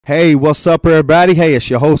Hey, what's up, everybody? Hey, it's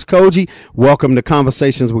your host, Cogee. Welcome to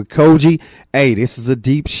Conversations with Cogee. Hey, this is a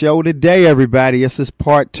deep show today, everybody. This is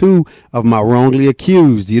part 2 of my wrongly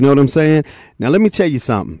accused. You know what I'm saying? Now, let me tell you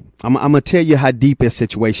something. I'm going to tell you how deep this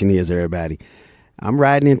situation is, everybody. I'm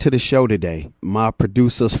riding into the show today. My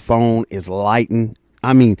producer's phone is lighting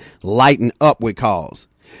up with calls.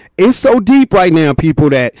 It's so deep right now, people,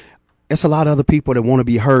 that it's a lot of other people that want to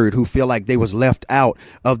be heard, who feel like they was left out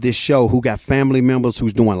of this show, who got family members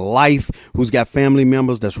who's doing life, who's got family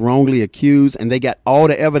members that's wrongly accused, and they got all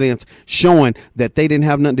the evidence showing that they didn't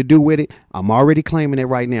have nothing to do with it. I'm already claiming it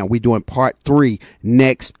right now. We're doing part 3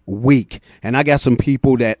 next week. And I got some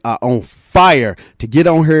people that are on fire to get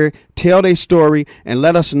on here, tell their story, and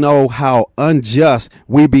let us know how unjust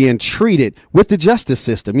we being treated with the justice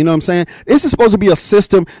system. You know what I'm saying? This is supposed to be a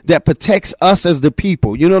system that protects us as the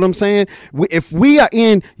people. You know what I'm saying? If we are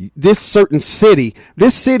in this certain city,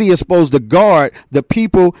 this city is supposed to guard the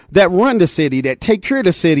people that run the city, that take care of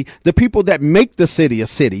the city, the people that make the city a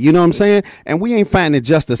city. You know what I'm saying? And we ain't finding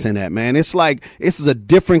justice in that, man. It's like this is a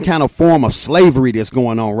different kind of form of slavery that's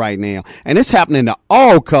going on right now. And it's happening to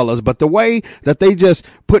all colors, but the way that they just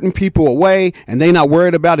putting people away and they not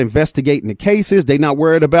worried about investigating the cases. They not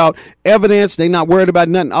worried about evidence. They not worried about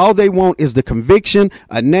nothing. All they want is the conviction,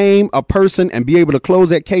 a name, a person, and be able to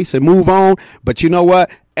close that case and move on. But you know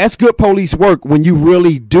what? That's good police work when you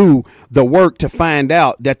really do the work to find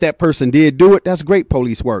out that that person did do it. That's great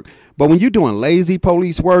police work. But when you're doing lazy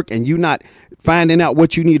police work and you're not finding out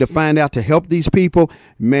what you need to find out to help these people,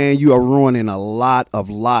 man, you are ruining a lot of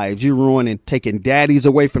lives. You're ruining, taking daddies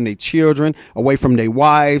away from their children, away from their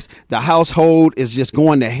wives. The household is just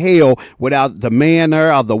going to hell without the man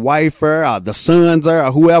there, or the wife there, or the sons there,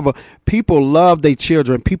 or whoever. People love their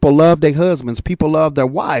children. People love their husbands. People love their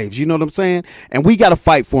wives. You know what I'm saying? And we got to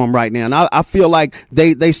fight for them right now. And I feel like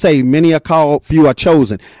they say many are called, few are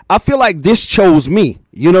chosen. I feel like this chose me.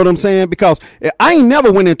 You know what I'm saying? Because I ain't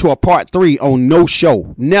never went into a part 3 on no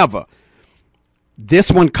show. Never.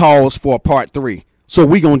 This one calls for a part 3. So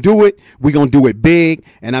we going to do it. We going to do it big.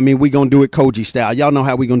 And I mean, we going to do it Cogee style. Y'all know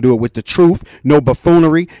how we going to do it, with the truth. No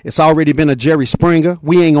buffoonery. It's already been a Jerry Springer.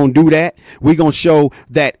 We ain't going to do that. We going to show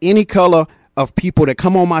that any color of people that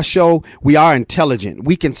come on my show, we are intelligent.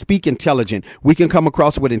 We can speak intelligent. We can come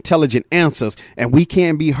across with intelligent answers, and we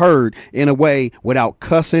can be heard in a way without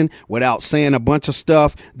cussing, without saying a bunch of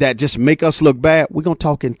stuff that just make us look bad. We're going to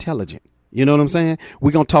talk intelligent. You know what I'm saying?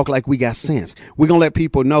 We're going to talk like we got sense. We're going to let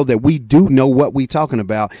people know that we do know what we're talking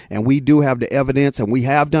about, and we do have the evidence, and we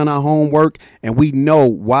have done our homework, and we know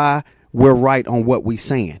why we're right on what we're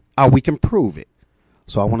saying, or we can prove it.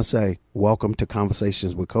 So I want to say welcome to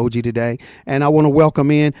Conversations with Cogee today. And I want to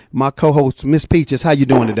welcome in my co-host, Miss Peaches. How you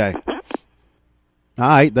doing today? All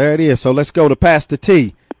right, there it is. So let's go to Pastor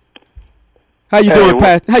T. How you doing,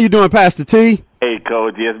 Pastor T? Hey,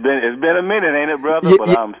 Cogee, it's been a minute, ain't it, brother?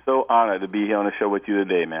 But I'm so honored to be here on the show with you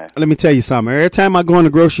today, man. Let me tell you something. Every time I go in the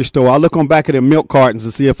grocery store, I look on back of the milk cartons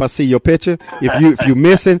to see if I see your picture. If you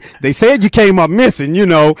missing, they said you came up missing. You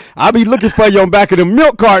know, I'll be looking for you on back of the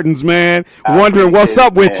milk cartons, man. Wondering what's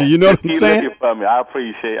up with you. You know what I'm saying? Looking for me. I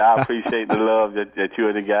appreciate the love that you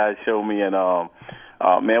and the guys show me, and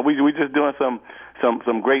man, we just doing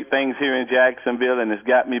some great things here in Jacksonville, and it's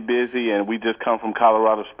got me busy. And we just come from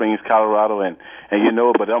Colorado Springs, Colorado, and you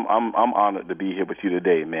know. But I'm honored to be here with you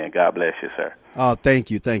today, man. God bless you, sir. Oh,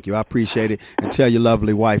 thank you. I appreciate it. And tell your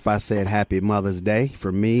lovely wife I said Happy Mother's Day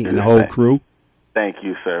from me and the whole crew. Thank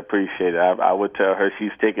you, sir. Appreciate it. I would tell her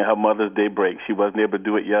she's taking her Mother's Day break. She wasn't able to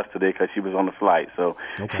do it yesterday because she was on the flight, so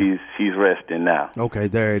okay. She's resting now. Okay,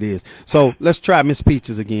 there it is. So let's try Miss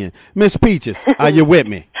Peaches again. Miss Peaches, are you with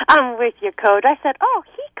me? I'm with you, Coach. I said,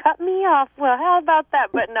 he cut me off. Well, how about that?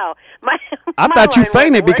 But no. I thought you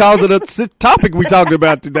fainted because of the topic we talked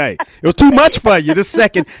about today. It was too much for you, this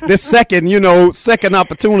second, second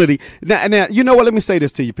opportunity. Now, you know what? Let me say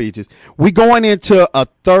this to you, Peaches. We're going into a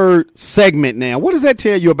third segment now. What does that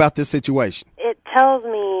tell you about this situation? It tells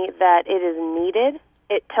me that it is needed.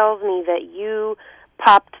 It tells me that you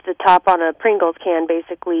popped the top on a Pringles can,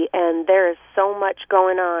 basically, and there is so much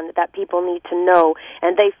going on that people need to know,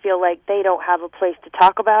 and they feel like they don't have a place to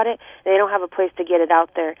talk about it. They don't have a place to get it out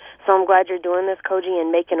there. So I'm glad you're doing this, Cogee,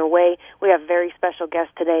 and making a way. We have very special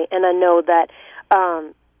guests today, and I know that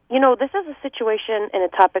this is a situation and a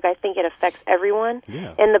topic I think it affects everyone.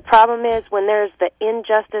 Yeah. And the problem is when there's the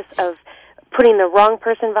injustice of putting the wrong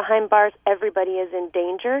person behind bars, everybody is in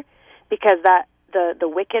danger because the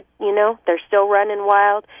wicked, they're still running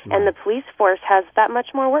wild, and the police force has that much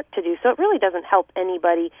more work to do. So it really doesn't help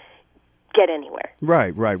anybody get anywhere.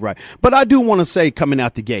 Right. But I do want to say, coming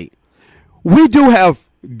out the gate, we do have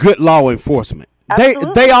good law enforcement.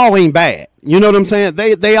 they all ain't bad. You know what I'm saying?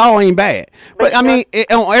 They all ain't bad. But I mean,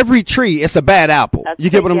 on every tree, it's a bad apple. You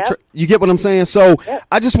get what you get what I'm saying? So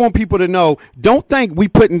I just want people to know, don't think we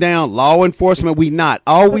putting down law enforcement. We not.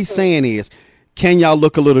 All we saying is, can y'all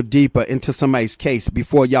look a little deeper into somebody's case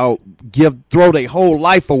before y'all throw their whole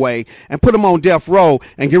life away and put them on death row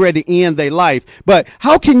and get ready to end their life? But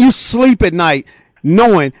how can you sleep at night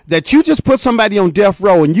knowing that you just put somebody on death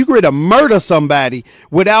row and you get ready to murder somebody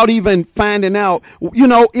without even finding out,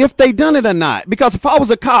 if they done it or not? Because if I was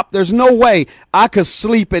a cop, there's no way I could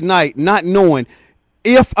sleep at night not knowing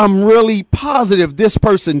if I'm really positive this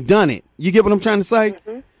person done it. You get what I'm trying to say?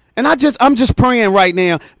 Mm-hmm. And I'm just praying right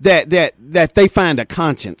now that they find a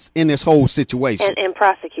conscience in this whole situation. And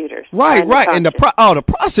prosecutors. Right. And the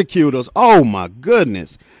prosecutors. Oh my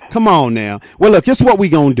goodness. Come on now. Well, look, this is what we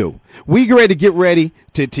gonna do. We get ready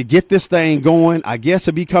to get this thing going. I guess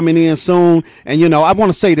it'll be coming in soon. And I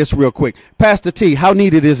want to say this real quick. Pastor T, how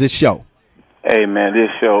needed is this show? Hey man,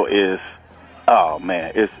 this show is, oh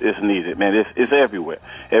man, it's needed, man. It's everywhere.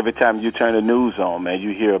 Every time you turn the news on, man,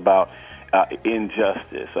 you hear about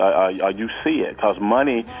injustice. You see it, because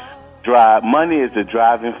money is the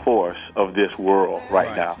driving force of this world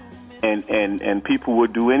right now, and people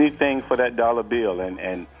would do anything for that dollar bill,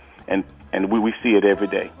 and we see it every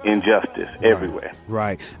day. Injustice everywhere.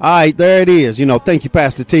 Right. All right, there it is. Thank you,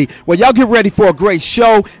 Pastor T. Well, y'all get ready for a great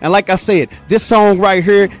show. And like I said, this song right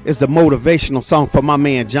here is the motivational song for my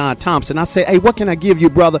man, John Thompson. I said, hey, what can I give you,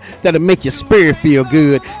 brother, that'll make your spirit feel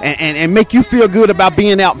good and make you feel good about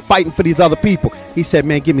being out and fighting for these other people? He said,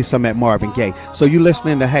 man, give me some of that Marvin Gaye. So you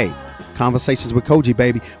listening to, hey, Conversations with Cogee,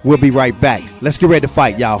 baby. We'll be right back. Let's get ready to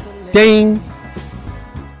fight, y'all. Ding.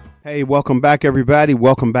 Hey, welcome back, everybody.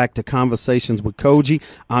 Welcome back to Conversations with Cogee.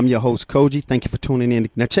 I'm your host, Cogee. Thank you for tuning in.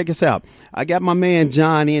 Now, check us out. I got my man,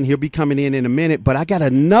 John, in. He'll be coming in a minute, but I got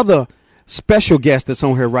another special guest that's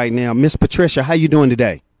on here right now. Miss Patricia, how you doing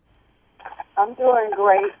today? I'm doing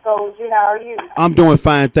great, Cogee. How are you? I'm doing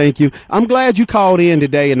fine, thank you. I'm glad you called in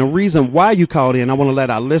today, and the reason why you called in, I want to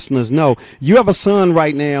let our listeners know, you have a son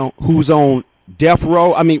right now who's on death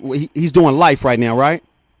row. I mean, he's doing life right now, right?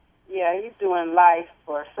 Yeah, he's doing life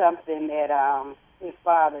for something that his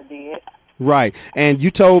father did. Right. And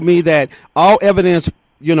you told me that all evidence,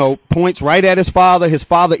 points right at his father. His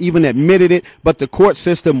father even admitted it, but the court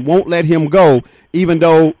system won't let him go, even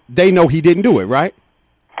though they know he didn't do it, right?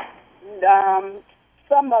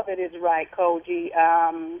 Some of it is right, Cogee.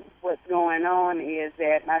 What's going on is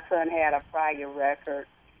that my son had a prior record,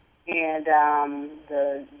 and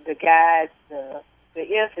the guys, the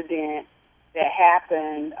incident that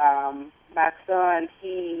happened, my son,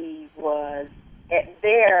 he was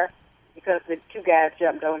there because the two guys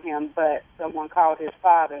jumped on him, but someone called his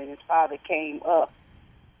father, and his father came up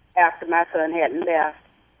after my son had left,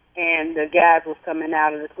 and the guys was coming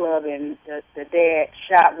out of the club, and the dad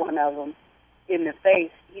shot one of them in the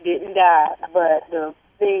face. He didn't die, but the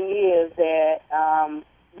thing is that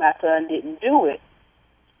my son didn't do it.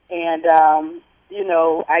 And,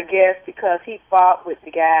 I guess because he fought with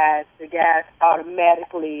the guys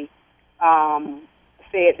automatically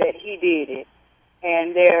said that he did it.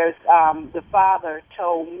 And there's the father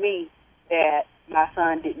told me that my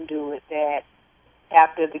son didn't do it, that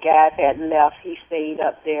after the guys had left, he stayed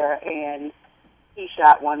up there and he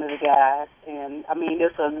shot one of the guys. And I mean,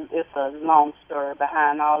 it's a long story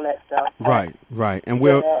behind all that stuff. Right. And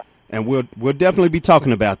we'll definitely be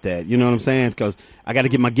talking about that. You know what I'm saying? Because I got to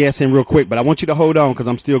get my guests in real quick, but I want you to hold on because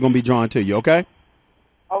I'm still going to be drawn to you. Okay.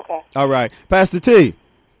 Okay. All right, Pastor T.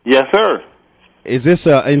 Yes, sir. Is this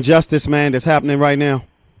an injustice, man, that's happening right now?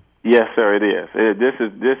 Yes, sir, it is.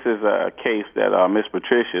 This is a case that Miss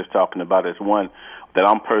Patricia is talking about. Is one that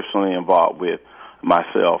I'm personally involved with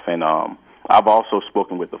myself, and I've also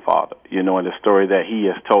spoken with the father. And the story that he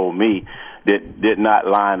has told me did not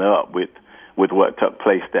line up with what took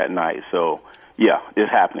place that night. So yeah, it's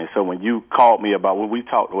happening. So when you called me about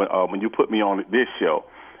when you put me on this show,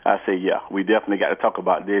 I say yeah, we definitely got to talk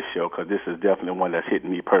about this show because this is definitely one that's hitting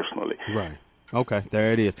me personally. Right. Okay,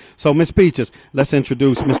 there it is. So, Miss Peaches, let's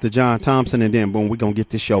introduce Mr. John Thompson, and then, boom, we're going to get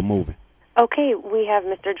this show moving. Okay, we have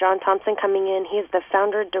Mr. John Thompson coming in. He's the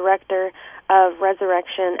founder-director of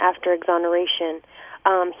Resurrection After Exoneration.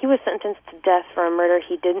 He was sentenced to death for a murder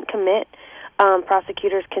he didn't commit.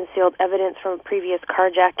 Prosecutors concealed evidence from a previous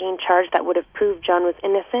carjacking charge that would have proved John was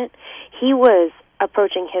innocent. He was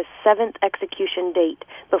approaching his 7th execution date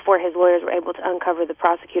before his lawyers were able to uncover the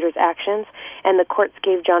prosecutor's actions, and the courts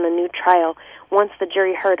gave John a new trial. Once the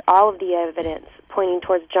jury heard all of the evidence pointing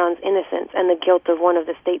towards John's innocence and the guilt of one of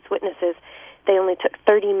the state's witnesses, they only took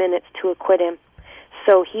 30 minutes to acquit him.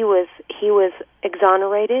 So he was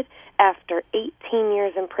exonerated after 18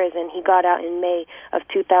 years in prison. He got out in May of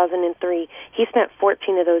 2003. He spent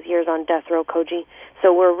 14 of those years on death row, Cogee.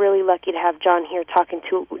 So we're really lucky to have John here talking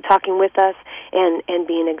with us and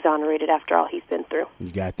being exonerated after all he's been through. You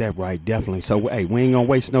got that right, definitely. So, hey, we ain't gonna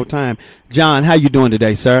waste no time. John, how you doing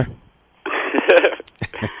today, sir?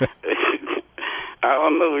 I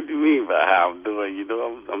don't know what you mean by how I'm doing. You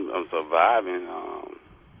know, I'm surviving.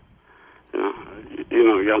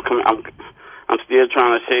 I'm still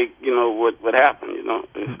trying to shake. You know what happened. You know,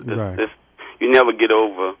 it's, you never get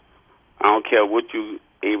over. I don't care what you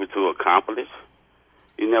able to accomplish.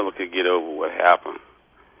 You never could get over what happened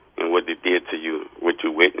and what they did to you, what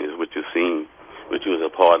you witnessed, what you seen, what you was a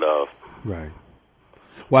part of. Right.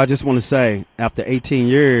 Well, I just want to say, after 18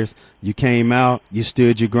 years, you came out, you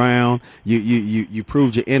stood your ground, you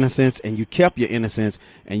proved your innocence, and you kept your innocence,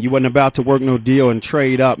 and you wasn't about to work no deal and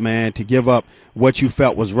trade up, man, to give up what you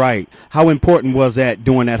felt was right. How important was that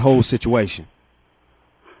during that whole situation?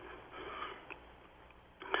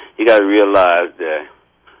 You got to realize that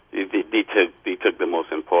they took the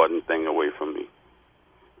most important thing away from me,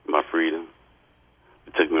 my freedom.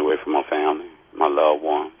 They took me away from my family, my loved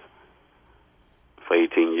ones. For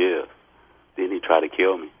 18 years. Then he tried to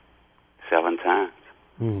kill me 7 times.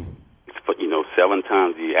 You know, 7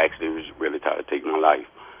 times he actually was really tried to take my life.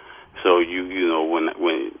 So you know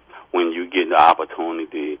when you get the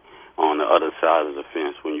opportunity on the other side of the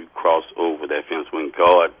fence, when you cross over that fence, when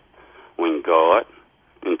God,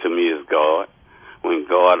 and to me is God, when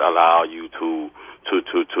God allow you to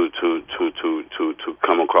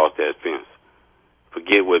come across that fence,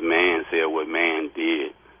 forget what man said, what man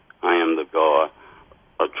did. I am the God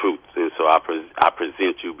of truth, and so I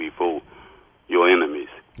present you before your enemies.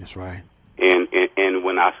 That's right. And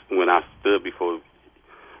when I stood before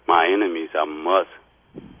my enemies, I must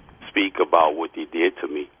speak about what they did to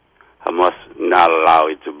me. I must not allow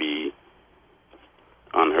it to be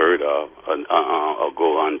unheard of or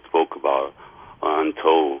go unspoke about or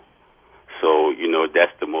untold. So you know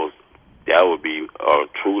that would be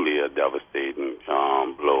truly a devastating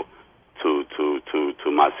blow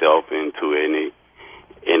to myself and to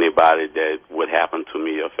anybody that would happen to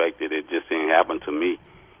me affected. It just didn't happen to me.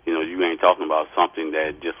 You know, you ain't talking about something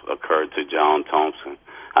that just occurred to John Thompson.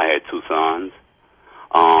 I had 2 sons.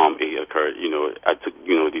 It occurred,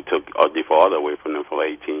 they took their father away from them for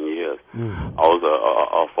 18 years. I was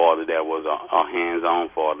a father that was a hands-on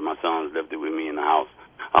father. My sons lived with me in the house.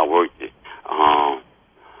 I worked it.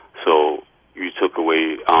 So you took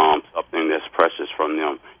away something that's precious from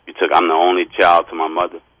them. I'm the only child to my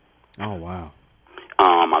mother. Oh, wow.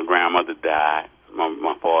 My grandmother died.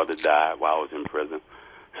 My father died while I was in prison.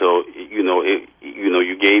 So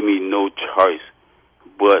you gave me no choice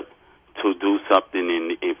but to do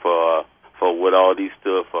something for what all these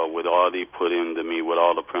stood for, what all they put into me, with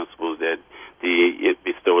all the principles that they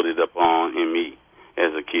bestowed it upon in me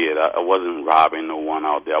as a kid. I wasn't robbing no one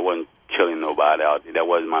out there. I wasn't killing nobody out there. That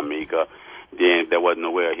wasn't my makeup. Then there wasn't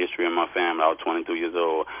nowhere history in my family. I was 22 years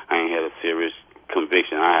old. I ain't had a serious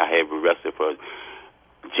conviction. I had arrested for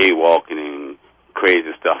jaywalking and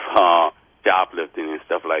crazy stuff, shoplifting and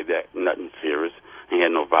stuff like that. Nothing serious. I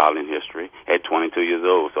had no violent history. At 22 years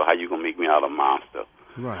old. So how you gonna make me out a monster?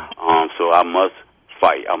 Right. So I must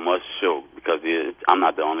fight. I must show, because I'm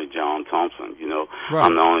not the only John Thompson. You know, right.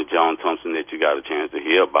 I'm the only John Thompson that you got a chance to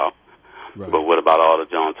hear about. Right. But what about all the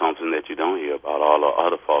John Thompson that you don't hear about? All the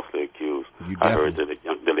other falsely accused. I heard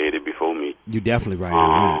the lady before me. You definitely right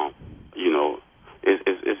on that. You know,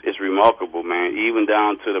 it's remarkable, man. Even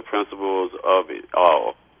down to the principles of it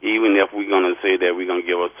all. Even if we're gonna say that we're gonna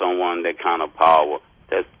give us someone that kind of power,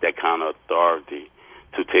 that kind of authority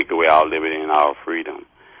to take away our liberty and our freedom,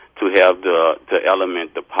 to have the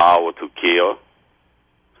element, the power to kill,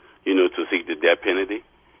 you know, to seek the death penalty.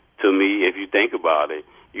 To me, if you think about it,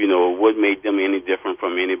 you know, what made them any different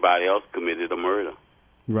from anybody else committed a murder?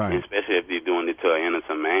 Right. Especially if they're doing it to an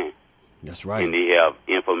innocent man. That's right. And they have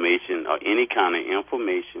information or any kind of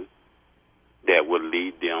information that would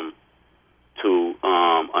lead them to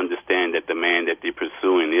understand that the man that they're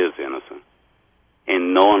pursuing is innocent,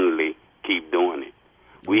 and knowingly keep doing it.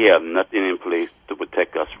 We have nothing in place to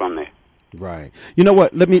protect us from that. Right. You know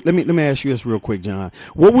what? Let me ask you this real quick, John.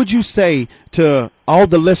 What would you say to all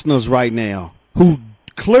the listeners right now who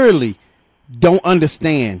clearly don't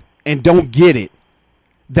understand and don't get it,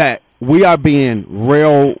 that we are being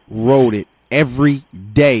railroaded every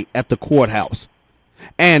day at the courthouse,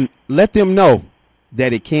 and let them know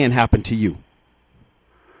that it can happen to you?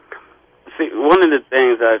 See, one of the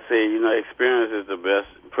things I say, you know, experience is the best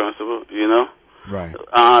principle, you know? Right.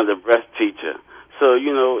 The best teacher. So,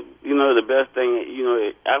 the best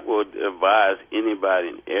thing, I would advise anybody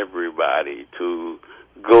and everybody to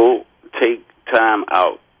go take time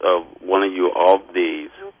out of one of your off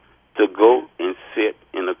days to go and sit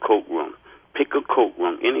in a courtroom. Pick a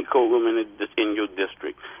courtroom, any courtroom in your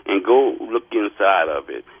district, and go look inside of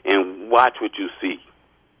it and watch what you see.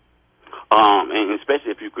 And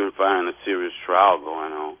especially if you can find a serious trial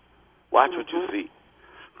going on, watch what you see.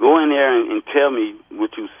 Go in there and tell me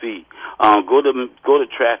what you see. Go to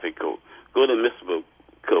traffic code. Go to municipal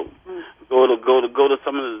code. Go to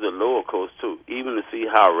some of the lower codes too, even to see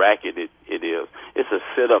how racket it is. It's a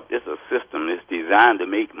setup. It's a system. It's designed to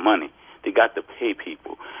make money. They got to pay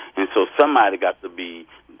people, and so somebody got to be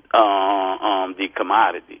the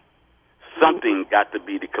commodity. Something got to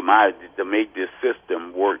be the commodity to make this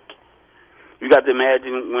system work. You got to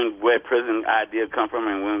imagine where prison idea come from,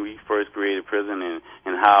 and when we first created prison, and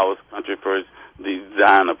how this country first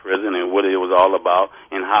designed a prison, and what it was all about,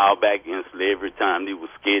 and how back in slavery time they were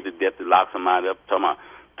scared to death to lock somebody up. Talking about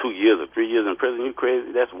 2 years or 3 years in prison, you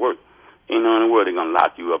crazy? That's work. Ain't no in the world they're gonna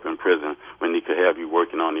lock you up in prison when they could have you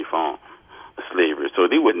working on their phone. Slavery, so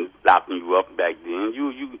they wouldn't lock you up back then.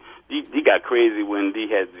 They got crazy when they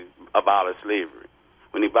had abolished slavery.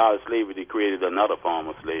 When they abolished slavery, they created another form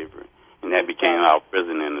of slavery, and that became our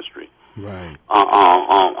prison industry. Right.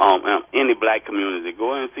 Any black community,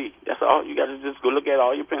 go and see. That's all. You got to just go look at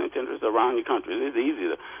all your penitentiaries around your country. It's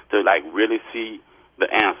easy to like really see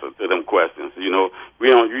the answer to them questions. You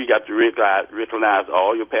got to recognize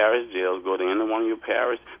all your parish jails. Go to any one of your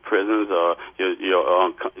parish prisons or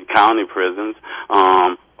your county prisons,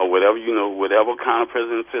 or whatever kind of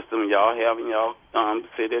prison system y'all have in y'all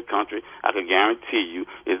city or country. I can guarantee you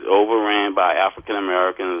it's overran by African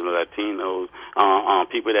Americans, Latinos,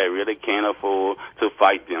 people that really can't afford to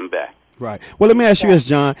fight them back. Right. Well, let me ask you this,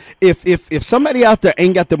 John. If somebody out there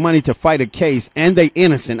ain't got the money to fight a case and they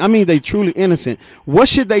innocent, I mean they truly innocent, what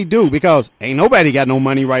should they do? Because ain't nobody got no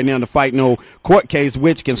money right now to fight no court case,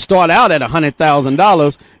 which can start out at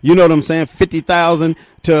 $100,000. You know what I'm saying? $50,000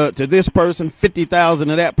 to this person, $50,000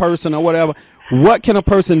 to that person, or whatever. What can a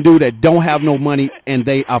person do that don't have no money and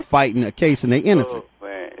they are fighting a case and they innocent?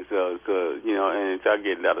 And if I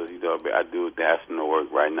get letters, I do national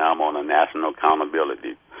work right now. I'm on a national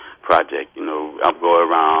accountability project. I go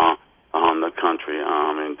around the country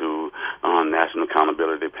and do national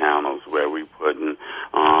accountability panels where we put in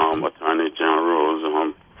attorney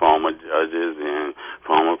generals, former judges, and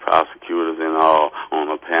former prosecutors and all on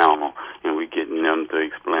a panel, and we getting them to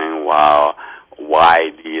explain why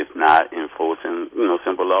it is not enforcing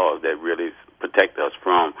simple laws that really protect us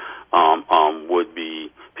from would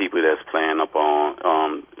be people that's playing up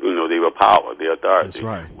on their power, their authority. That's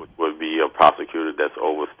right. Would be a prosecutor that's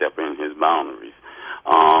overstepping his boundaries.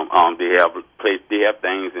 They have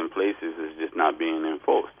things in places that's just not being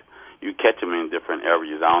enforced. You catch them in different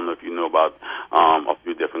areas. I don't know if you know about a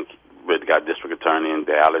few different. We got district attorney in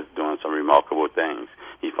Dallas doing some remarkable things.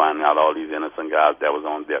 He finding out all these innocent guys that was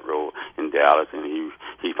on death row in Dallas, and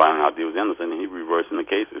he finding out they was innocent, and he reversing the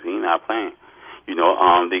cases. He not playing.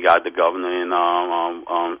 They got the governor in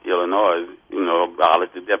Illinois,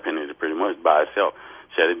 abolished the death penalty pretty much by itself,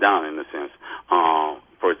 shut it down in a sense.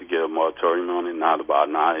 First to get a moratorium on it, now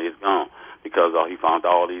it's gone because he found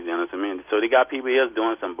all these innocent men. So they got people here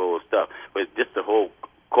doing some bold stuff. But just the whole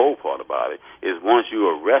cold part about it is once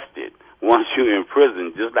you're arrested, once you're in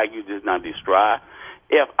prison, just like you just not destroy.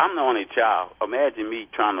 If I'm the only child, imagine me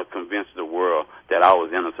trying to convince the world that I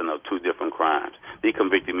was innocent of 2 different crimes. They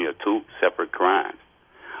convicted me of 2 separate crimes.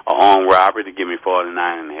 An armed robbery, they give me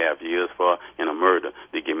 49.5 years for, and a murder,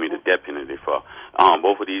 they give me the death penalty for.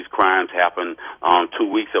 Both of these crimes happened 2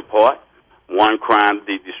 weeks apart. One crime,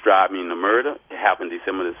 they described me in the murder. It happened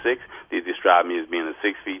December the 6th. They described me as being a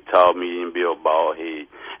 6 feet tall, medium build, bald head,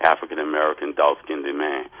 African American, dark-skinned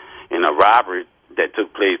man. In a robbery that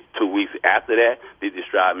took place 2 weeks after that, they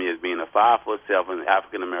described me as being a 5'7"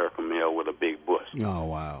 African American male with a big bush. Oh,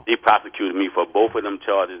 wow. They prosecuted me for both of them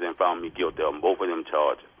charges and found me guilty of both of them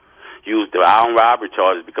charges. Used the armed robbery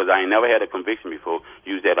charges because I ain't never had a conviction before.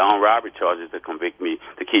 Used that armed robbery charges to convict me,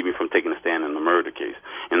 to keep me from taking a stand in the murder case.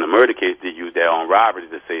 In the murder case, they used that armed robbery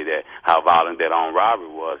to say that how violent that armed robbery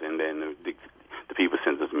was, and then the people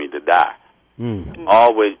sentenced me to die.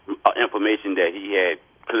 Always information that he had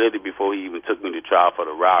clearly before he even took me to trial for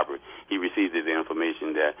the robbery. He received the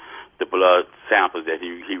information that the blood samples that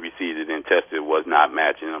he received and tested was not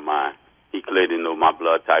matching mine. He clearly knew my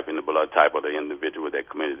blood type, and the blood type of the individual that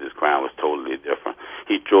committed this crime was totally different.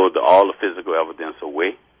 He threw all the physical evidence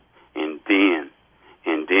away, and then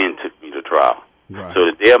took me to trial. Right. So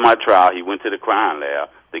the day of my trial, he went to the crime lab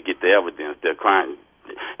to get the evidence. The crime,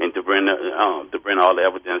 and to bring all the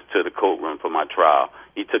evidence to the courtroom for my trial.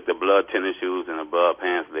 He took the blood tennis shoes and the blood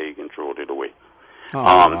pants leg and threw it away. Oh,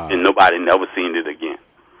 wow. And nobody never seen it again.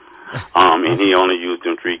 And he only used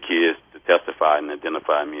them 3 kids to testify and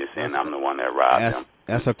identify me as saying I'm the one that robbed them.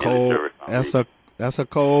 That's a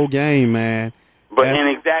cold game, man. But and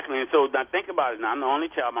exactly, and so now think about it. Now I'm the only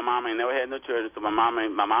child. My mom ain't never had no children, so my mom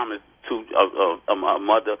is a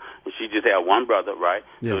mother, and she just had one brother, right?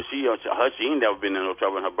 Yeah. So she ain't never been in no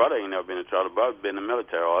trouble, and her brother ain't never been in trouble. Her brother's been in the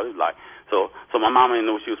military all his life. So my mama ain't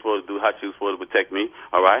know what she was supposed to do, how she was supposed to protect me,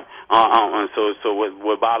 all right? And so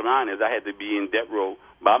what bottom line is, I had to be in death row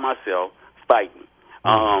by myself, fighting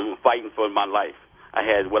for my life.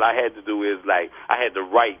 What I had to do is, like, I had to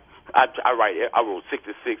write. I wrote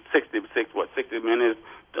 60 minutes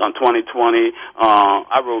on 2020.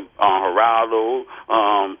 I wrote Geraldo,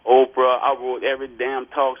 Oprah. I wrote every damn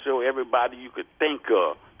talk show, everybody you could think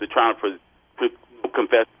of to try to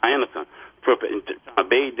confess my innocence. Trying to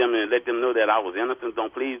beg them and let them know that I was innocent.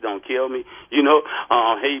 Please don't kill me.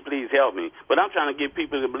 Hey, please help me. But I'm trying to get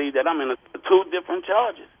people to believe that I'm innocent for 2 different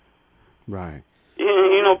charges. Right.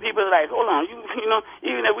 People are like, hold on,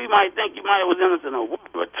 even if we might think you might have was innocent of 1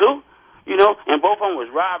 or 2, and both of them was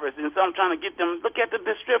robbers, and so I'm trying to get them, look at the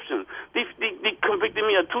description. They convicted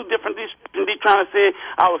me of 2 different descriptions. They trying to say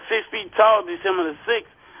I was 6 feet tall December the 6th,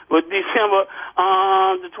 but December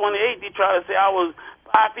the 28th, they try to say I was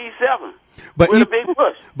 5 feet 7. But with a big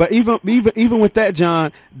push. But even with that,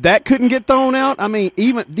 John, that couldn't get thrown out. I mean,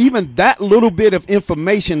 even that little bit of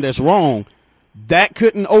information that's wrong, that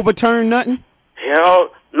couldn't overturn nothing. Hell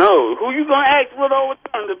no. Who you gonna ask would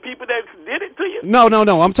overturn? The people that did it to you? No.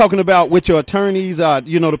 I'm talking about with your attorneys.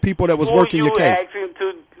 The people that was working your case. Who you asking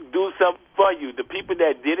to do something for you? The people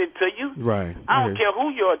that did it to you? Right. I don't care who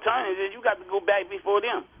your attorney is. You got to go back before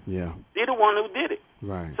them. Yeah. They're the one who did it.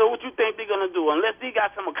 Right. So what you think they're going to do? Unless they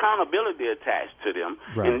got some accountability attached to them,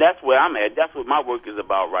 right. And that's where I'm at. That's what my work is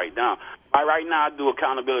about right now. Right now I do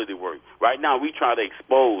accountability work. Right now we try to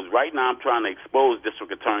expose. Right now I'm trying to expose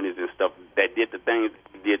district attorneys and stuff that did the things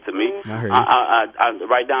they did to me. I hear you.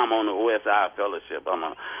 Right now I'm on the OSI fellowship.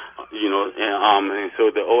 And so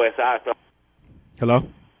the OSI fellowship. Hello?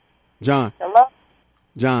 John. Hello?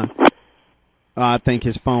 John. I think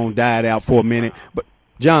his phone died out for a minute. But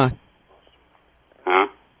John. Huh?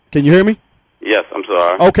 Can you hear me? Yes, I'm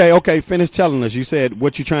sorry. Okay. Finish telling us. You said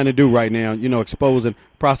what you're trying to do right now, exposing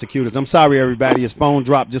prosecutors. I'm sorry, everybody. His phone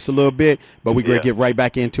dropped just a little bit, but we're going to get right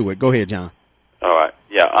back into it. Go ahead, John. All right.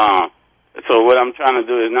 Yeah. So what I'm trying to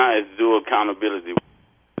do is do accountability.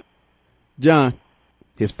 John,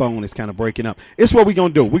 his phone is kind of breaking up. It's what we're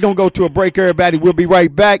going to do. We're going to go to a break, everybody. We'll be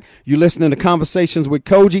right back. You're listening to Conversations with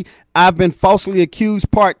Cogee. I've been falsely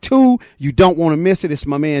accused, part 2. You don't want to miss it. It's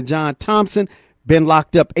my man, John Thompson. Been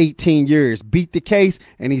locked up 18 years, beat the case,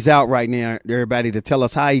 and he's out right now, everybody, to tell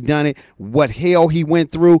us how he done it, what hell he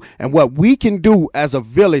went through, and what we can do as a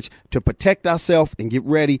village to protect ourselves and get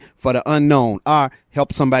ready for the unknown or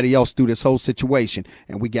help somebody else through this whole situation.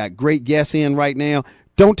 And we got great guests in right now.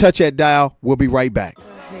 Don't touch that dial. We'll be right back.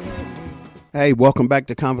 Hey, welcome back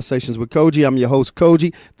to Conversations with Cogee. I'm your host,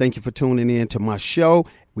 Cogee. Thank you for tuning in to my show.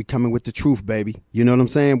 We coming with the truth, baby. You know what I'm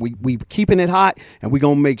saying? We keeping it hot, and we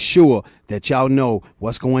going to make sure that y'all know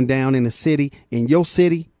what's going down in the city, in your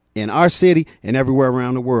city, in our city, and everywhere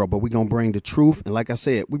around the world. But we going to bring the truth, and like I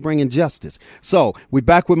said, we bringing justice. So we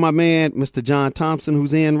back with my man, Mr. John Thompson,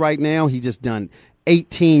 who's in right now. He just done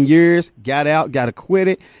 18 years, got out, got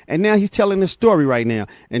acquitted, and now he's telling this story right now.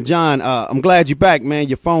 And John, I'm glad you're back, man.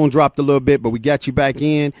 Your phone dropped a little bit, but we got you back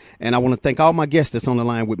in, and I want to thank all my guests that's on the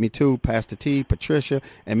line with me too, Pastor T, Patricia,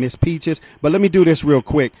 and Miss Peaches. But let me do this real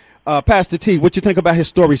quick. Pastor T, what you think about his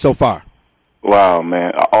story so far? Wow,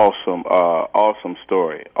 man, awesome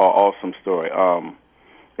story, awesome story.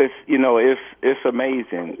 It's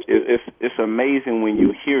amazing. It's amazing when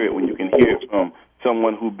you hear it, when you can hear it from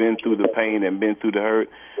someone who's been through the pain and been through the hurt.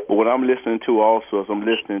 But what I'm listening to also is I'm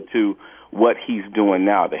listening to what he's doing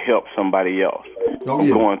now to help somebody else. I'm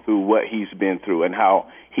going through what he's been through and how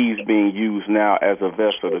he's being used now as a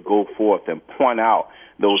vessel to go forth and point out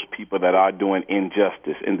those people that are doing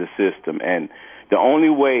injustice in the system. And the only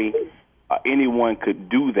way anyone could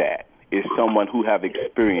do that is someone who have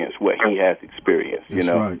experienced what he has experienced. That's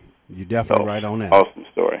right. You're definitely right on that. Awesome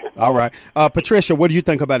story. All right. Patricia, what do you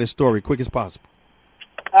think about his story? Quick as possible.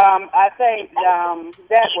 I think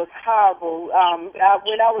that was horrible.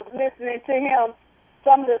 When I was listening to him,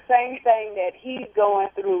 some of the same thing that he's going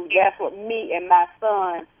through, that's what me and my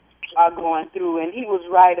son are going through. And he was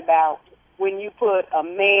right about when you put a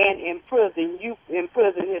man in prison, you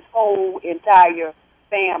imprison his whole entire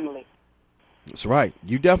family. That's right.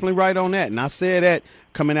 You definitely right on that. And I said that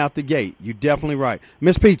coming out the gate. You definitely right.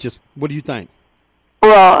 Miss Peaches, what do you think?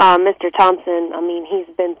 Well, Mr. Thompson, I mean, he's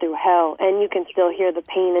been through hell, and you can still hear the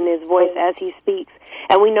pain in his voice as he speaks.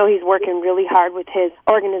 And we know he's working really hard with his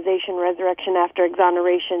organization, Resurrection After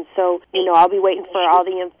Exoneration. So, you know, I'll be waiting for all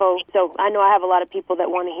the info. So I know I have a lot of people that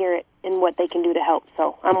want to hear it and what they can do to help.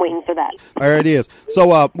 So I'm waiting for that. There it is. So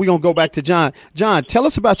we're going to go back to John. John, tell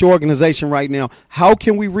us about your organization right now. How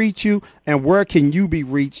can we reach you, and where can you be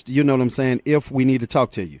reached, you know what I'm saying, if we need to talk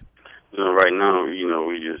to you? You know, right now, you know,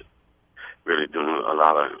 we just really doing a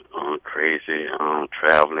lot of crazy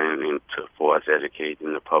traveling into for us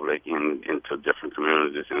educating the public into different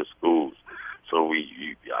communities and schools. So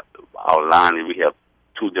our line, we have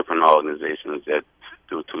two different organizations that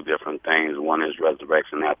do two different things. One is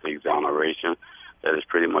Resurrection After Exoneration. That is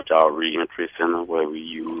pretty much our reentry center where we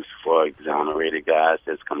use for exonerated guys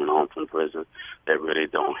that's coming home from prison that really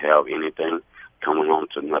don't have anything, coming home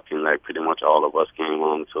to nothing, like pretty much all of us came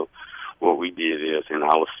home to. What we did is, in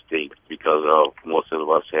our state, because most of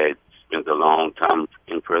us had spent a long time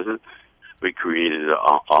in prison, we created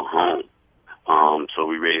a home. So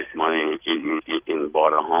we raised money and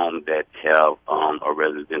bought a home that have a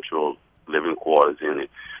residential living quarters in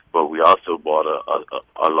it. But we also bought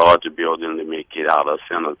a larger building to make it out a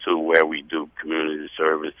center, too, where we do community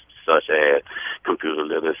service, such as computer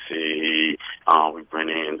literacy. We bring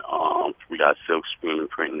in, we got silk screen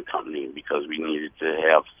printing company because we needed to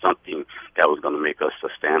have something that was going to make us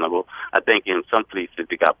sustainable. I think in some places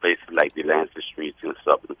they got places like the Lancet Streets and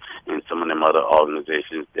something, and some of them other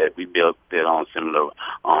organizations that we built that on similar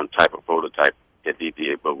type of prototype that they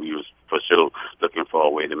did, but we was for sure looking for a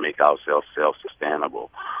way to make ourselves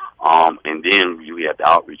self-sustainable. And then we have the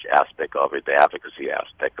outreach aspect of it, the advocacy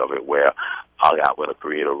aspect of it, where I got with a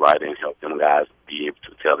creative writer and help them guys be able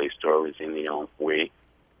to tell their stories in their own way.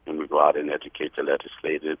 And we go out and educate the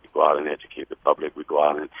legislators, we go out and educate the public, we go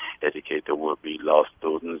out and educate the would-be law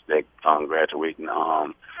students that graduating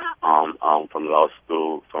from law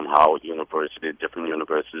school, from Howard University. Different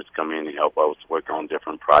universities come in and help us work on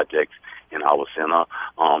different projects in our center.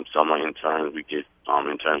 Summer interns, we get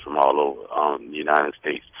interns from all over the United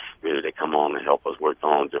States. Really, they come on and help us work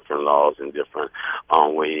on different laws and different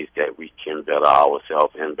ways that we can better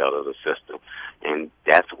ourselves and better the system. And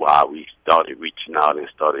that's why we started reaching out and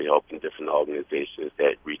started helping different organizations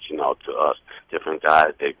that reaching out to us, different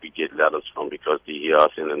guys that we get letters from because they hear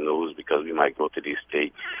us in the news, because we might go to these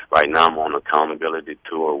states. Right now I'm on an accountability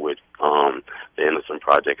tour with the Innocent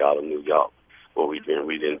Project out of New York. What we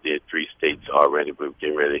did 3 states already, but we're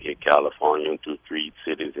getting ready to hit California and do 3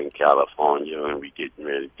 cities in California, and we getting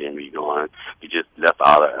ready, then we going. We just left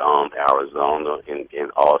out of Arizona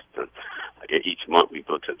and Austin. Each month we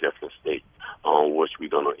go to a different state, which we're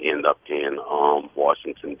going to end up in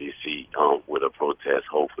Washington, D.C. With a protest,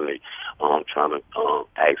 hopefully, trying to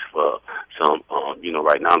ask for some,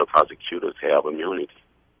 right now the prosecutors have immunity.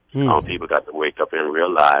 People got to wake up and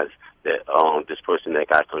realize that this person that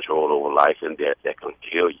got control over life and death that can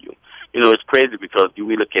kill you. It's crazy because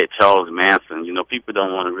we look at Charles Manson. People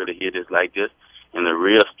don't want to really hear this like this. And the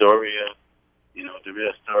real story is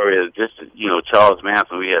just, Charles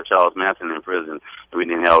Manson. We had Charles Manson in prison. And we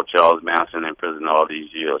didn't have Charles Manson in prison all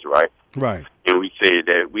these years, right? Right. And we say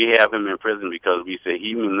that we have him in prison because we say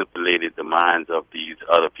he manipulated the minds of these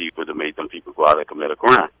other people to make them people go out and commit a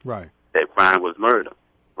crime. Right. That crime was murder,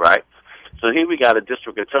 right? So here we got a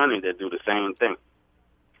district attorney that do the same thing.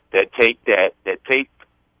 That take the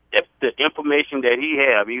information that he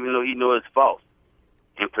have, even though he knows it's false,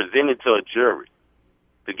 and present it to a jury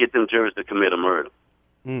to get them juries to commit a murder.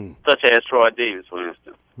 Such as Troy Davis, for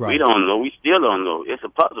instance. Right. We don't know. We still don't know. It's a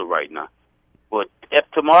puzzle right now. But if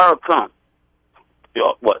tomorrow comes,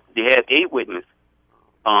 they had 8 witnesses.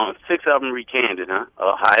 6 of them recanted, huh?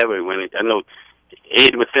 However, I know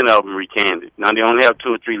 80% of them recanted. Now they only have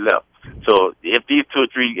 2 or 3 left. So if these 2 or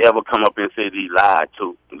 3 ever come up and say they lied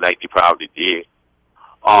too, like they probably did,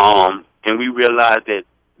 and we realized that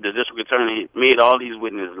the district attorney made all these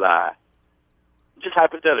witnesses lie, just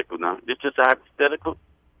hypothetical now. It's just a hypothetical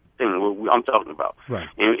thing I'm talking about. Right.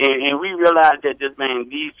 And we realized that this man,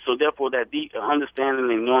 therefore that the understanding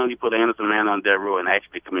and knowingly put an innocent man on that road and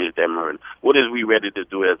actually committed that murder. What is we ready to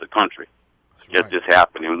do as a country? If this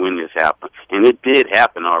happened and when this happened. And it did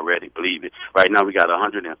happen already, believe it. Right now we got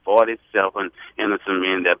 147 innocent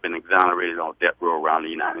men that have been exonerated on death row around the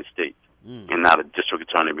United States. And now the district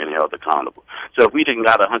attorney been held accountable. So if we didn't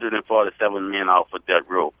got 147 men off of death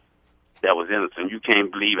row that was innocent, you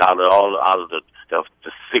can't believe out of the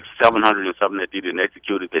 700 and something that they didn't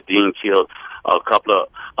execute it, that didn't kill a couple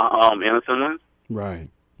of innocent ones. Right.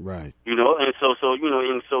 Right. You know, and so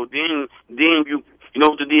then you know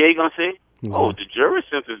what the DA gonna say? Oh, the jury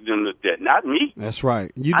sentenced them to death, not me. That's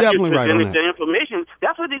right. You definitely right on that. The information,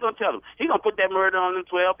 that's what they're going to tell them. He's going to put that murder on them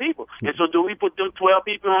 12 people. And so do we put them 12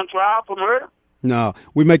 people on trial for murder? No,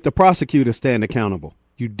 we make the prosecutor stand accountable.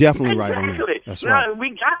 You definitely right on that. That's right.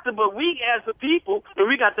 Now, but we as a people, and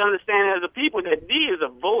we got to understand as a people that D is a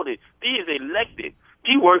voted, D is elected.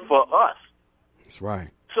 He worked for us. That's right.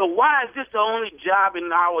 So why is this the only job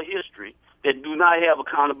in our history that do not have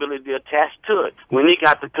accountability attached to it when they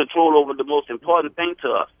got the control over the most important thing to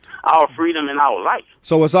us, our freedom and our life?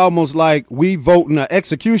 So it's almost like we voting an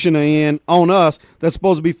executioner in on us that's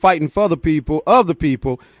supposed to be fighting for the people, of the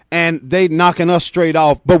people, and they knocking us straight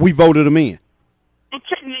off, but we voted them in.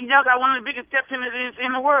 Y'all got one of the biggest death penalties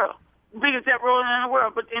in the world. Biggest death row in the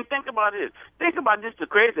world. But and think about this. Think about this. The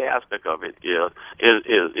crazy aspect of it is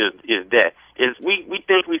that we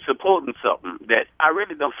think we're supporting something that I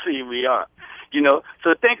really don't see we are. You know.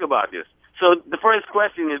 So think about this. So the first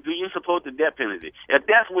question is, do you support the death penalty? If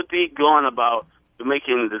that's what they're going about,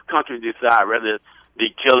 making the country decide whether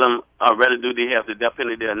they kill them or whether do they have the death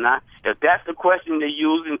penalty or not. If that's the question they're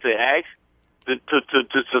using to ask.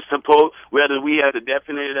 To support whether we have the death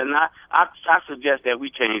penalty or not, I suggest that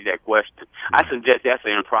we change that question. I suggest that's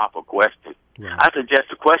an improper question. Right. I suggest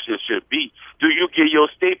the question should be, do you give your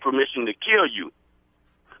state permission to kill you?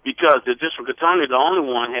 Because the district attorney, the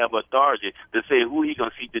only one have authority to say who he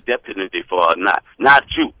going to seek the death penalty for or not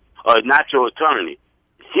you, or not your attorney,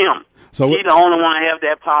 him. So he the only one have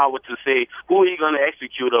that power to say who he going to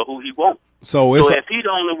execute or who he won't. So if he's the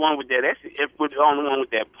only one with that, if we're the only one with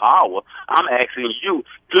that power, I'm asking you: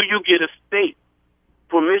 do you get a state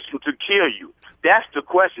permission to kill you? That's the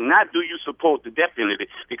question. Not do you support the death penalty?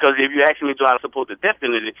 Because if you ask me do I support the death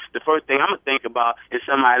penalty, the first thing I'm gonna think about is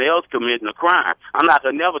somebody else committing a crime. I'm not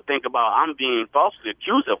gonna never think about I'm being falsely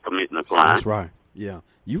accused of committing a crime. That's right. Yeah,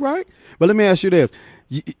 you right. But let me ask you this.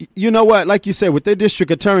 You know what? Like you said, with their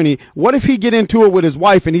district attorney, what if he get into it with his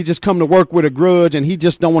wife and he just come to work with a grudge and he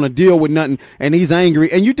just don't want to deal with nothing and he's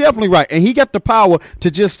angry? And you're definitely right. And he got the power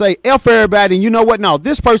to just say, F everybody. And you know what? No,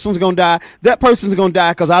 this person's going to die. That person's going to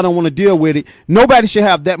die because I don't want to deal with it. Nobody should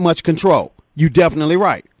have that much control. You definitely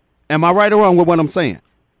right. Am I right or wrong with what I'm saying?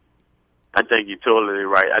 I think you're totally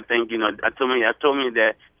right. I think, I told me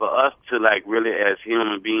that for us to really as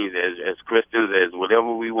human beings, as Christians, as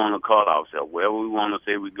whatever we want to call ourselves, wherever we want to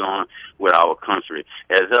say we're going with our country,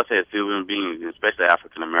 as us as human beings, especially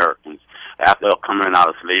African Americans, after coming out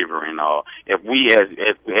of slavery and all, if we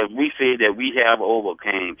say that we have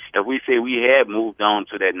overcame, if we say we have moved on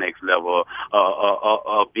to that next level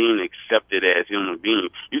of being accepted as human beings,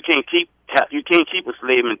 you can't keep a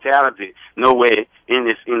slave mentality no way in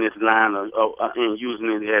this line of and using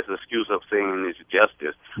it as an excuse of saying it's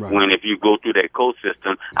justice. Right. When if you go through that court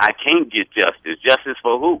system, I can't get justice. Justice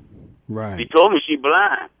for who? Right. She told me she's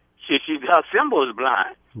blind. Her symbol is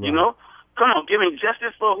blind. Right. You know? Come on, give me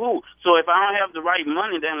justice for who? So if I don't have the right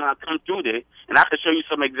money, then when I come through there, and I can show you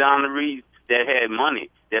some exonerees that had money,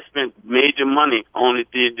 that spent major money on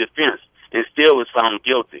the defense, and still was found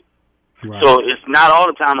guilty. Right. So it's not all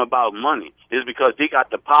the time about money. It's because they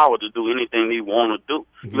got the power to do anything they want to do.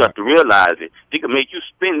 You got to realize it. They can make you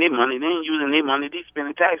spend their money. They ain't using their money. They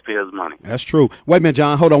spending taxpayers' money. That's true. Wait a minute,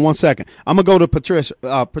 John. Hold on 1 second. I'm going to go to Patricia.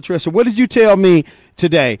 Patricia, what did you tell me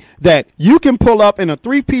today? That you can pull up in a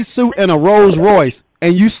 3-piece suit and a Rolls Royce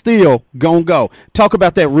and you still gonna go. Talk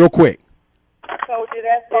about that real quick. So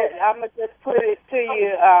that's it. I'm going to just put it to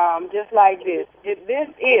you just like this. This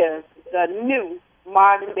is the new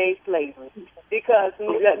modern-day slavery because,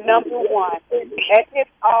 number one, it's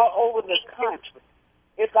all over the country.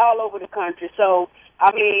 It's all over the country. So,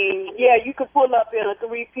 I mean, yeah, you could pull up in a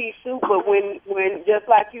 3-piece suit, but when just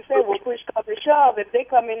like you said, when push comes to shove, if they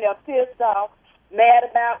come in there pissed off, mad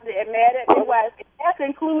at their wife, that's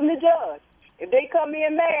including the judge. If they come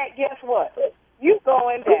in mad, guess what? You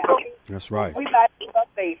going down. That's right. We got to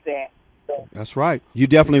face that. That's right. You're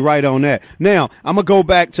definitely right on that. Now, I'm going to go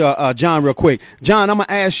back to John real quick. John, I'm going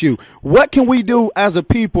to ask you, what can we do as a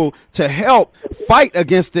people to help fight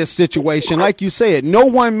against this situation? Like you said, no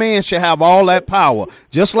one man should have all that power.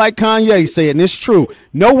 Just like Kanye said, and it's true.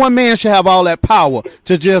 No one man should have all that power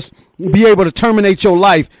to just be able to terminate your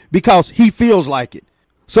life because he feels like it.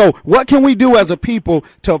 So what can we do as a people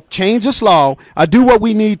to change this law, do what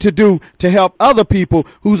we need to do to help other people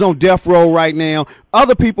who's on death row right now,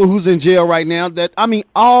 other people who's in jail right now that, I mean,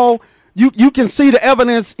 you can see the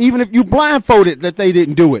evidence even if you blindfolded that they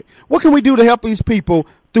didn't do it. What can we do to help these people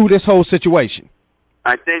through this whole situation?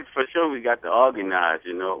 I think for sure we got to organize,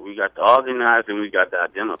 We got to organize and we got to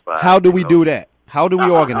identify. How do we do that? How do we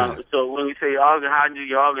organize? So when you say how do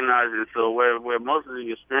you organize it? So where most of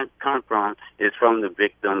your strength comes from is from the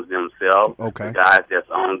victims themselves. Okay. The guys that's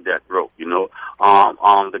on death row,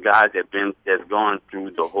 the guys that's gone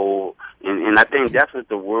through the whole, and I think that's what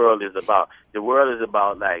the world is about. The world is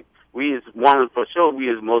about, like, we is one of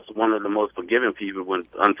the most forgiving people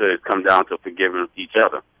until it comes down to forgiving each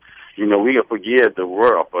other. We can forgive the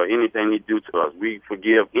world for anything they do to us. We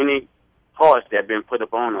forgive any harsh that been put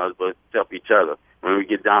upon us, but except each other. When we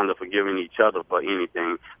get down to forgiving each other for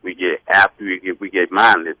anything, we get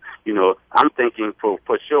mindless. I'm thinking for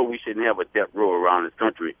sure we shouldn't have a death row around this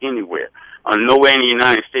country anywhere. Nowhere in the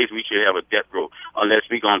United States we should have a death row unless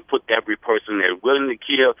we're going to put every person that's willing to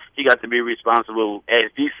kill. He got to be responsible. As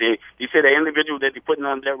he said the individual that they're putting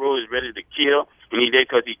on death row is ready to kill, and he's there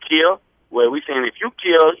because he killed. Well, we're saying if you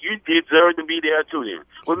kill, you deserve to be there too then.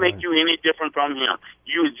 What make you any different from him?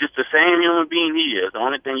 You is just the same human being he is. The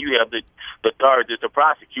only thing you have the authority to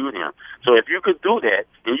prosecute him. So if you could do that,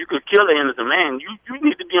 and you could kill an innocent man, you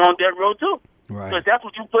need to be on death row too. Right. Because that's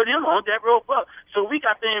what you put him on death row for. So we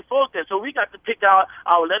got to enforce that. So we got to pick out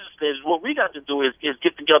our legislators. What we got to do is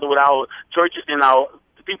get together with our churches and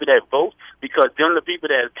the people that vote, because them the people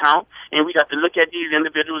that count, and we got to look at these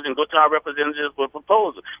individuals and go to our representatives with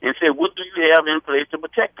proposals and say, what do you have in place to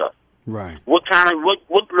protect us? Right. What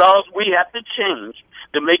laws we have to change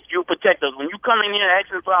to make you protect us? When you come in here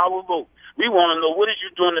asking for our vote, we want to know what is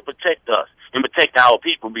you doing to protect us and protect our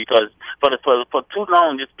people, because for too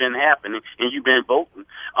long it's been happening, and you've been voting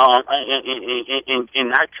and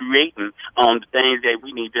not creating the things that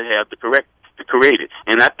we need to have to create it.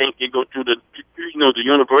 And I think it go through the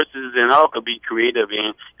universities and all could be creative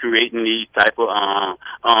in creating these type of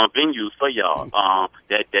venues for y'all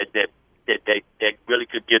that really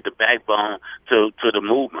could give the backbone to the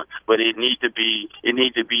movement. But it needs to be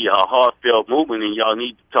a heartfelt movement, and y'all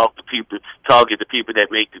need to target the people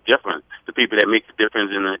that make the difference, the people that make the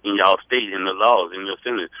difference in y'all state, in the laws, in your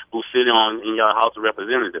senate, who sit in y'all House of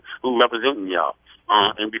Representatives, who representing y'all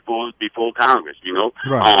and before Congress,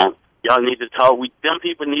 Right. Y'all need to talk. Them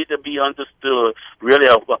people need to be understood. Really,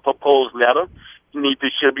 a proposed letter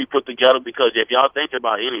should be put together, because if y'all think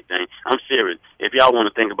about anything, I'm serious. If y'all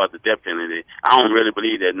want to think about the death penalty, I don't really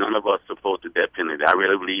believe that none of us support the death penalty. I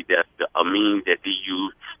really believe that's a means that they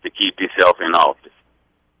use to keep themselves in office.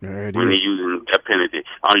 When they're using the death penalty,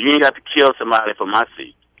 you ain't got to kill somebody for my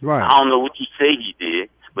sake. Right. I don't know what you say he did,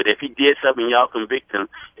 but if he did something, y'all convict him.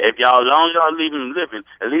 As long as y'all leave him living,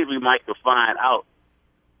 at least we might could find out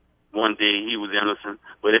one day he was innocent.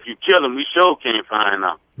 But if you kill him, we sure can't find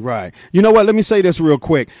out. Right. You know what? Let me say this real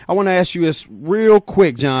quick. I want to ask you this real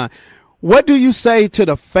quick, John. What do you say to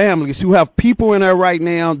the families who have people in there right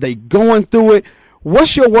now? They going through it.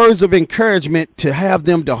 What's your words of encouragement to have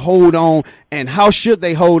them to hold on, and how should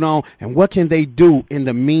they hold on, and what can they do in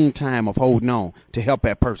the meantime of holding on to help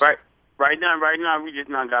that person? Right now, we just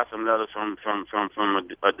now got some letters from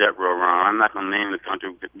a death row around. I'm not gonna name the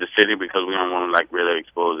country, the city, because we don't want to really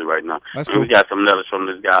expose it right now. That's cool. We got some letters from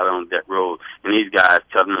this guy on death row, and these guys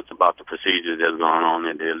telling us about the procedures that's going on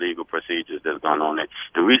there, the illegal procedures that's going on there.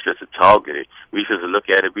 And we just to target it. We just to look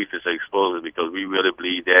at it. We just to expose it, because we really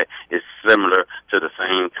believe that it's similar to the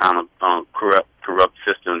same kind of corrupt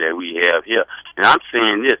system that we have here. And I'm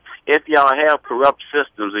saying this: if y'all have corrupt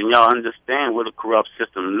systems and y'all understand what a corrupt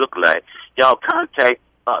system look like, y'all contact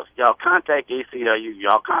us. Y'all contact ACLU.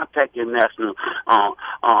 Y'all contact your national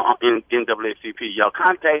NAACP. Y'all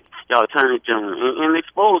contact y'all attorney general and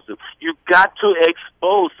expose them. You got to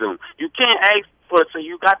expose them. You can't ask for it, so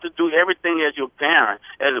you got to do everything as a parent.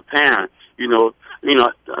 I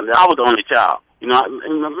was the only child.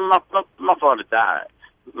 My father died.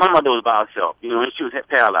 My mother was by herself, and she was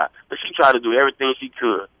paralyzed. But she tried to do everything she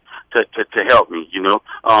could to help me,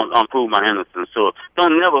 prove my innocence. So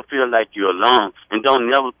don't never feel like you're alone, and don't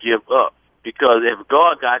never give up. Because if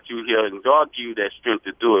God got you here and God give you that strength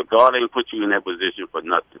to do it, God ain't put you in that position for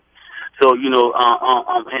nothing. So, and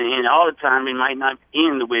all the time it might not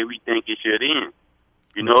end the way we think it should end.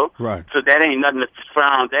 Right. So that ain't nothing to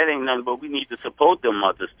frown. That ain't nothing, but we need to support them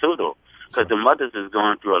mothers too, though. Because the mothers is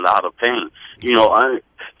going through a lot of pain.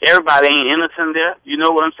 Everybody ain't innocent there, you know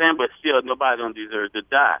what I'm saying? But still, nobody don't deserve to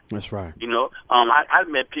die. That's right. I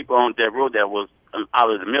met people on that road that was out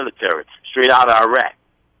of the military, straight out of Iraq.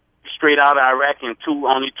 Straight out of Iraq in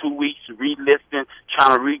only 2 weeks, re-listing,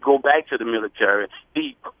 trying to go back to the military.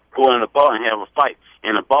 He go in the bar and have a fight.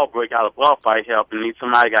 And the ball break out, a ball fight happened, and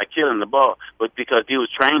somebody got killed in the ball. But because he was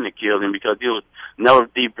trained to kill him, because he was never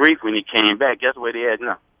debriefed when he came back, guess where they at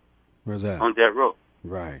now? Where's that? On that road.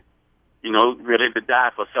 Right. Ready to die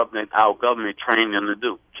for something that our government trained them to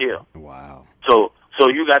do, kill. Wow. So So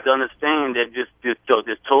you got to understand that this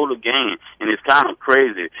total game, and it's kind of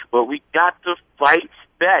crazy. But we got to fight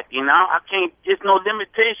back. You know, I can't. There's no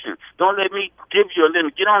limitation. Don't let me give you a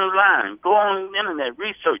limit. Get on the line. Go on the internet.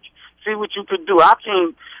 Research. See what you could do. I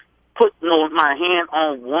can't put my hand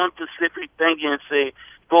on one specific thing and say,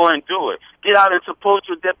 go and do it. Get out and support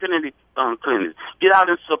your deputy clinics. Get out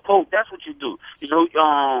and support. That's what you do. You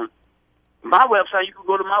know, my website, you can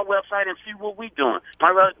go to my website and see what we're doing.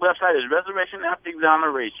 My website is Resurrection After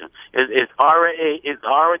Exoneration. It's R-A-E.org.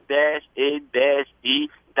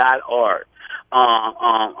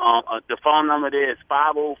 The phone number there is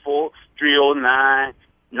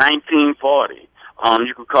 504-309-1940.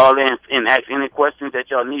 You can call in and ask any questions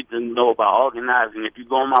that y'all need to know about organizing. If you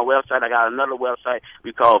go on my website, I got another website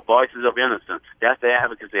we call Voices of Innocence. That's the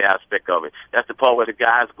advocacy aspect of it. That's the part where the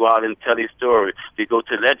guys go out and tell their story. They go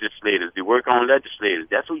to legislators. They work on legislators.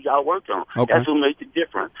 That's who y'all work on. Okay. That's who makes the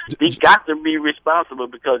difference. They got to be responsible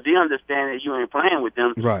because they understand that you ain't playing with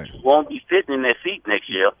them. Right. You won't be sitting in that seat next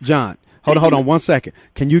year. John. Hold on 1 second.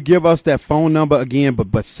 Can you give us that phone number again,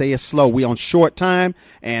 but say it slow? We on short time,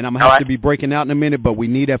 and I'm going to have to be breaking out in a minute, but we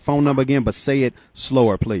need that phone number again, but say it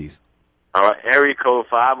slower, please. All right, area code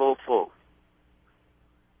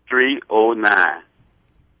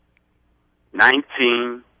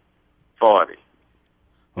 504-309-1940.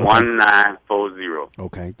 1940.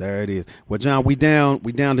 Okay, there it is. Well, John, we down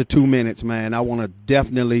to 2 minutes, man. I want to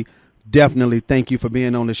definitely thank you for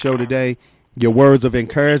being on the show today. Your words of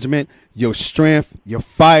encouragement, your strength, your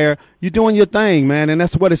fire. You're doing your thing, man, and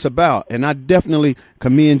that's what it's about. And I definitely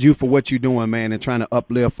commend you for what you're doing, man, and trying to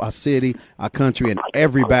uplift our city, our country, and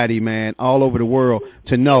everybody, man, all over the world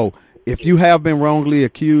to know if you have been wrongly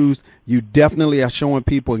accused, you definitely are showing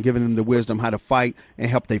people and giving them the wisdom how to fight and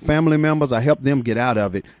help their family members or help them get out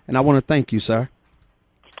of it. And I want to thank you, sir.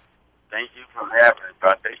 Thank you for having me,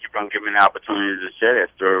 bro. Thank you for giving me the opportunity to share that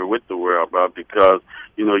story with the world, bro, because,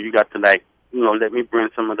 you know, you got to, like, you know, let me bring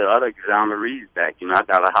some of the other exonerees back. You know, I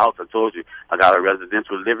got a house, I told you. I got a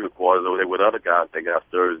residential living quarters over there with other guys that got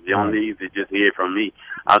stories. They don't need to just hear from me.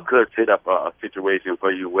 I could set up a situation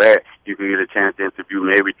for you where you could get a chance to interview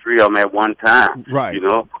maybe 3 of them at one time. Right. You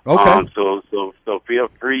know? Okay. So feel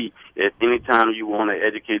free at any time you want to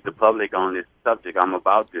educate the public on this subject. I'm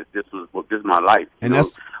about this. This is my life. And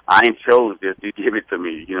that's... I ain't chose this. You give it to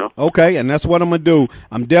me, you know? Okay, and that's what I'm going to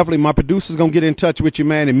do. My producer's going to get in touch with you,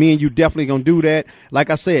 man, and me and you definitely going to do that. Like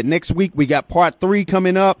I said, next week we got part 3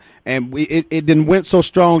 coming up, and it didn't went so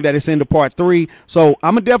strong that it's into part 3. So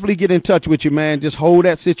I'm going to definitely get in touch with you, man. Just hold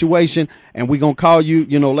that situation, and we're going to call you,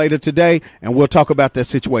 you know, later today, and we'll talk about that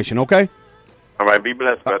situation, okay? All right, be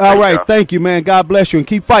blessed. All right, thank you, man. God bless you, and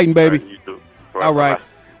keep fighting, baby. All right, you too. All right. Bye.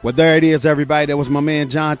 Well, there it is, everybody. That was my man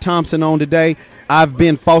John Thompson on today. I've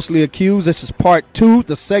been falsely accused. This is part 2,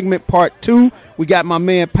 the segment part 2. We got my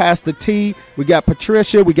man Pastor T. We got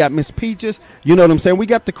Patricia. We got Miss Peaches. You know what I'm saying? We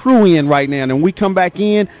got the crew in right now. And when we come back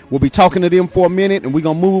in, we'll be talking to them for a minute, and we're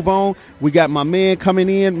going to move on. We got my man coming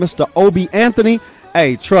in, Mr. Obie Anthony.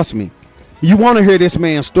 Hey, trust me. You want to hear this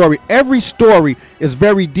man's story. Every story is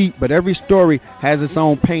very deep, but every story has its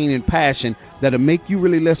own pain and passion that'll make you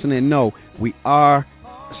really listen and know we are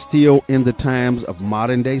still in the times of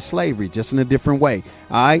modern day slavery, just in a different way.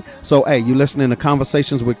 All right. So, hey, you listening to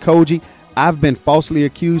Conversations with Cogee. I've been falsely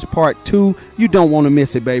accused part 2. You don't want to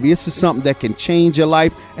miss it, baby. This is something that can change your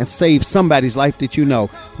life and save somebody's life that you know.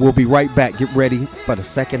 We'll be right back. Get ready for the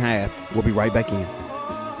second half. We'll be right back in.